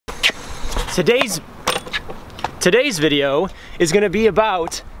today's video is gonna be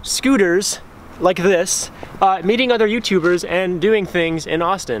about scooters like this, meeting other YouTubers and doing things in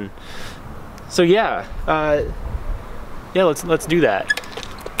Austin. So yeah, let's do that.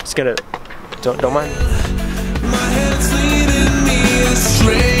 Just gonna, don't mind. My head's leading me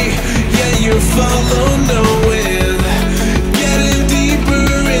astray. Yeah, you follow knowing. Getting deeper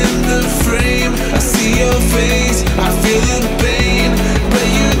in the frame. I see your face, I feel the pain. But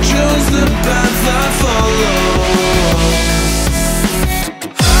you chose the path I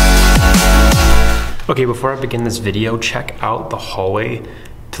follow. Okay, before I begin this video, check out the hallway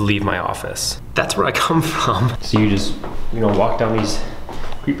to leave my office. That's where I come from. So you just, walk down these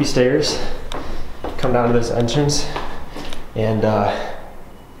creepy stairs, come down to this entrance, and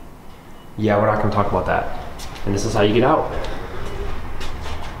yeah, we're not gonna talk about that. And this is how you get out.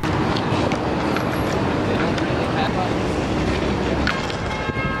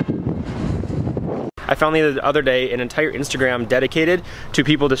 I found the other day an entire Instagram dedicated to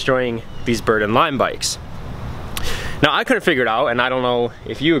people destroying these bird and lime bikes. Now I couldn't figure it out, and I don't know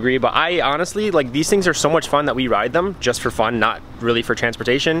if you agree, but I honestly, like, these things are so much fun that we ride them just for fun, not really for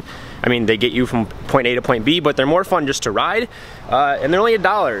transportation. I mean, they get you from point A to point B, but they're more fun just to ride, and they're only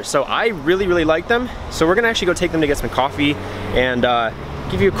 $1. So I really like them. So we're gonna actually go take them to get some coffee and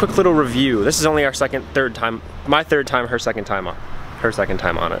give you a quick little review. This is only our third time, my third time, her second time on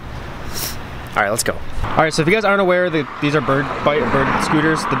it. All right, let's go. All right, so if you guys aren't aware that these are bird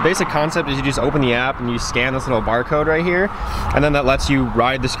scooters, the basic concept is you just open the app and you scan this little barcode right here, and then that lets you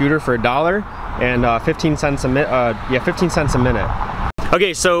ride the scooter for $1 and 15 cents a minute. 15 cents a minute.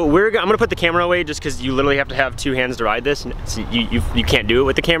 Okay, so I'm gonna put the camera away just because you literally have to have 2 hands to ride this. So you can't do it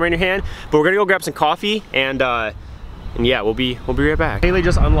with the camera in your hand. But we're gonna go grab some coffee and yeah, we'll be right back. Hailey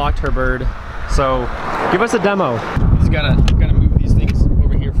just unlocked her bird, so give us a demo. You just gotta move these things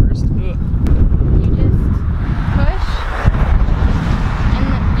over here first. Ugh.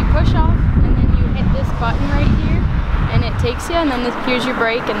 Push off, and then you hit this button right here, and it takes you, and then here's your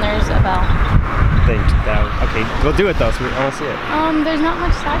brake, and there's a bell. Okay, we'll do it though, so I want to see it. There's not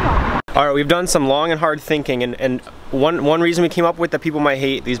much sidewalk. All right, we've done some long and hard thinking, and one reason we came up with that people might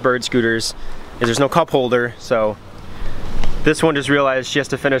hate these bird scooters is there's no cup holder, so this one just realized she has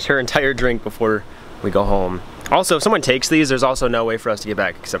to finish her entire drink before we go home. Also, if someone takes these, there's also no way for us to get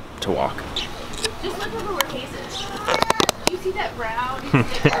back except to walk. Just look over where Case is. Do you see that brow?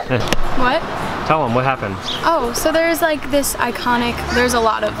 What? Tell them what happened. Oh, so there's like this there's a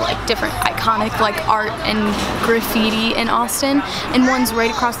lot of like different iconic like art and graffiti in Austin, and one's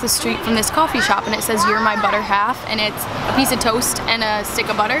right across the street from this coffee shop, and it says "You're my butter half," and it's a piece of toast and a stick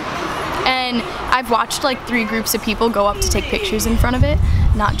of butter. And I've watched like 3 groups of people go up to take pictures in front of it,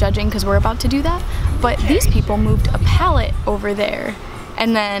 not judging because we're about to do that, but these people moved a pallet over there,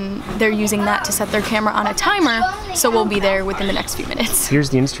 and then they're using that to set their camera on a timer, so we'll be there within the next few minutes. Here's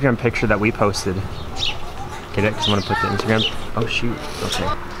the Instagram picture that we posted. Get it? Because I'm gonna put the Instagram. Oh shoot. Okay.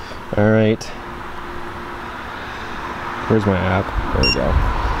 All right. Where's my app? There we go.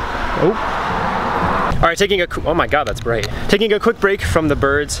 Oh. All right, oh my God, that's bright. Taking a quick break from the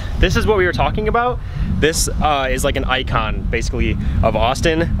birds. This is what we were talking about. This is like an icon, basically, of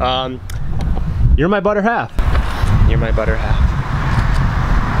Austin. You're my butter half. You're my butter half.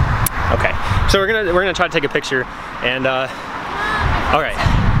 Okay, so we're gonna try to take a picture, and all right.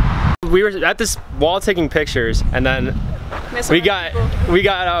 We were at this wall taking pictures, and then we got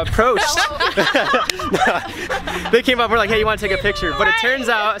approached. They came up, we're like, hey, you want to take a picture? But it turns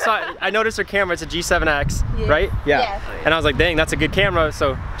out, so I noticed her camera, it's a G7X, right? Yeah. And I was like, dang, that's a good camera.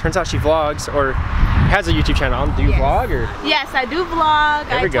 So turns out she vlogs, or has a YouTube channel. Do you vlog, or? Yes, I do vlog.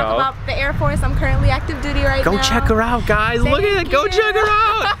 I talk about the Air Force. I'm currently active duty right now. Go check her out, guys. Look at it. Go check her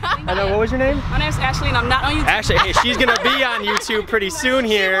out. I know. What was your name? My name's Ashley, and I'm not on YouTube. Ashley, hey, she's gonna be on YouTube pretty soon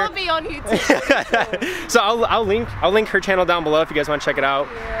here. She will be on YouTube. So I'll link her channel down below if you guys want to check it out.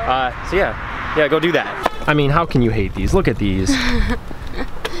 So yeah, go do that. I mean, how can you hate these? Look at these.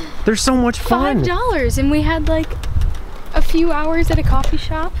 They're so much fun. $5, and we had like a few hours at a coffee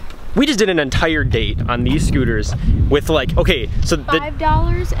shop. We just did an entire date on these scooters with like, okay, so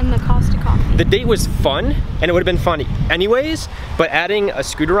 $5 and the cost of coffee. The date was fun, and it would have been fun anyways, but adding a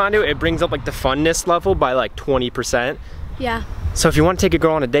scooter onto it, it brings up like the funness level by like 20%. Yeah. So if you want to take a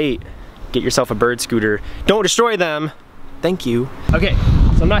girl on a date, get yourself a bird scooter. Don't destroy them. Thank you. Okay,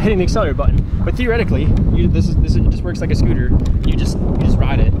 so I'm not hitting the accelerator button, but theoretically, it just works like a scooter. You just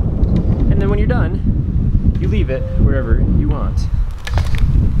ride it, and then when you're done, you leave it wherever you want.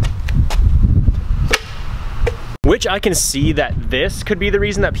 Which I can see that this could be the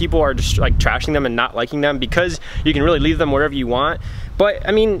reason that people are just like trashing them and not liking them, because you can really leave them wherever you want. But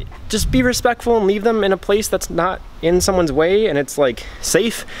I mean, just be respectful and leave them in a place that's not in someone's way and it's like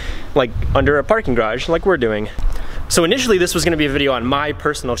safe, like under a parking garage like we're doing. So initially this was gonna be a video on my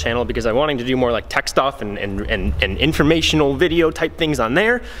personal channel because I wanted to do more like tech stuff and informational video type things on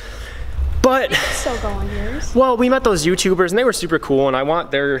there. But, so go on yours. Well, we met those YouTubers and they were super cool and I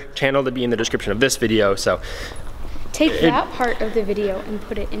want their channel to be in the description of this video, so. Take that part of the video and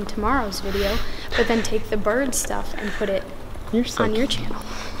put it in tomorrow's video, but then take the bird stuff and put it on your channel.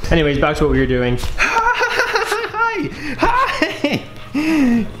 Anyways, back to what we were doing. Hi!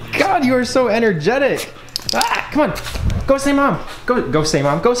 Hi! God, you are so energetic. Ah, come on, go say mom. Go say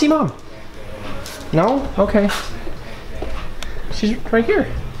mom. Go see mom. No? Okay. She's right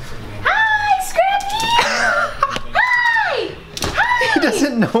here. He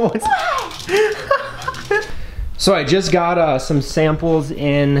doesn't know what's... So I just got some samples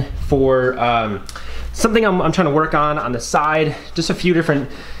in for something I'm trying to work on the side. Just a few different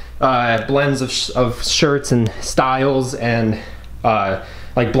blends of shirts and styles and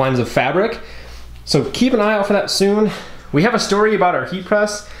like blends of fabric. So keep an eye out for that soon. We have a story about our heat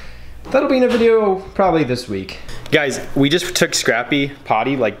press. That'll be in a video probably this week. Guys, we just took Scrappy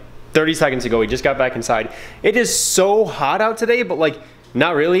potty like 30 seconds ago. We just got back inside. It is so hot out today, but like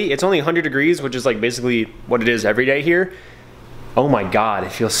not really. It's only 100 degrees, which is like basically what it is every day here. Oh my God,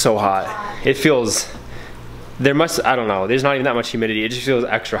 it feels so hot. It feels, I don't know, there's not even that much humidity. It just feels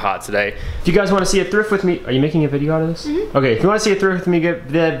extra hot today. If you guys want to see a thrift with me, are you making a video out of this? Mm-hmm. Okay, if you want to see a thrift with me, get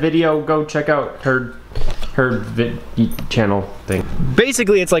the video, go check out her channel thing.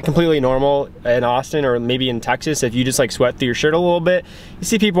 Basically, it's like completely normal in Austin or maybe in Texas. If you just like sweat through your shirt a little bit, you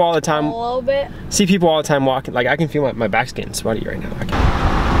see people all the time. A little bit. See people all the time walking. Like I can feel my back's getting sweaty right now. I can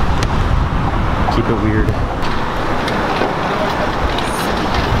keep it weird.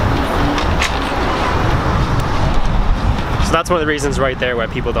 So that's one of the reasons right there why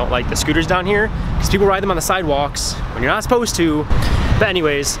people don't like the scooters down here, because people ride them on the sidewalks when you're not supposed to. But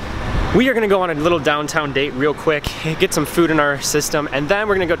anyways, we are gonna go on a little downtown date real quick, get some food in our system, and then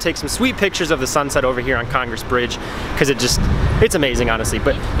we're gonna go take some sweet pictures of the sunset over here on Congress Bridge, because it's amazing, honestly.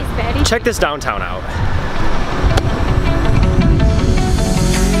 But check this downtown out.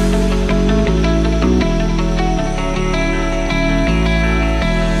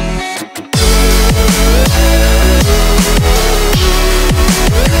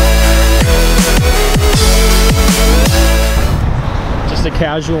 Just a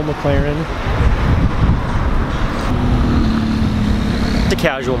casual McLaren. It's a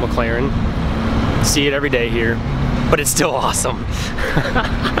casual McLaren. See it every day here, but it's still awesome.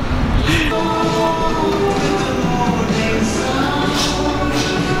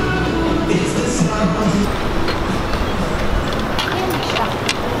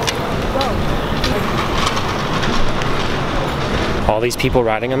 All these people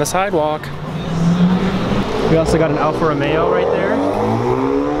riding on the sidewalk. We also got an Alfa Romeo right there,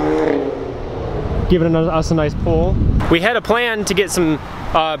 giving us a nice pull. We had a plan to get some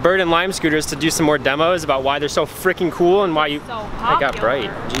bird and lime scooters to do some more demos about why they're so freaking cool and why you... I got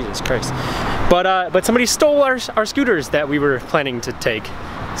bright, Jesus Christ. But somebody stole our scooters that we were planning to take.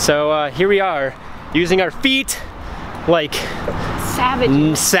 So here we are, using our feet like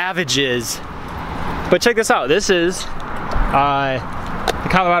savages. But check this out, this is the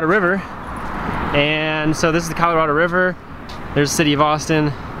Colorado River. And so this is the Colorado River. There's the city of Austin.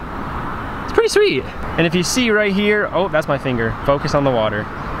 It's pretty sweet. And if you see right here, oh, that's my finger. Focus on the water.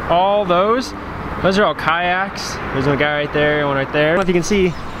 All those are all kayaks. There's a guy right there, one right there. I don't know if you can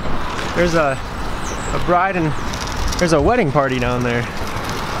see, there's a bride and there's a wedding party down there.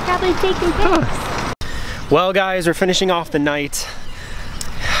 Probably taking pics. Huh. Well, guys, we're finishing off the night.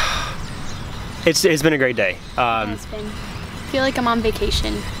 It's been a great day. It's been. I feel like I'm on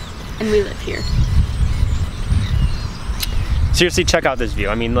vacation. And we live here. Seriously, check out this view.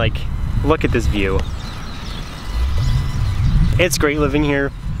 I mean, like, look at this view. It's great living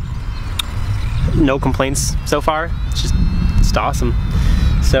here. No complaints so far. It's just awesome.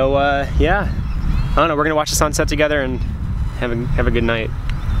 So, yeah. I don't know, we're gonna watch the sunset together and have a good night.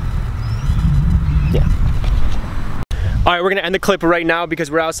 Yeah. All right, we're gonna end the clip right now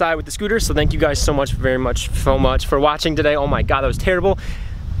because we're outside with the scooters. So thank you guys so much for watching today. Oh my God, that was terrible.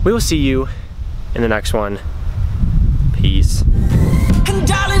 We will see you in the next one. Peace.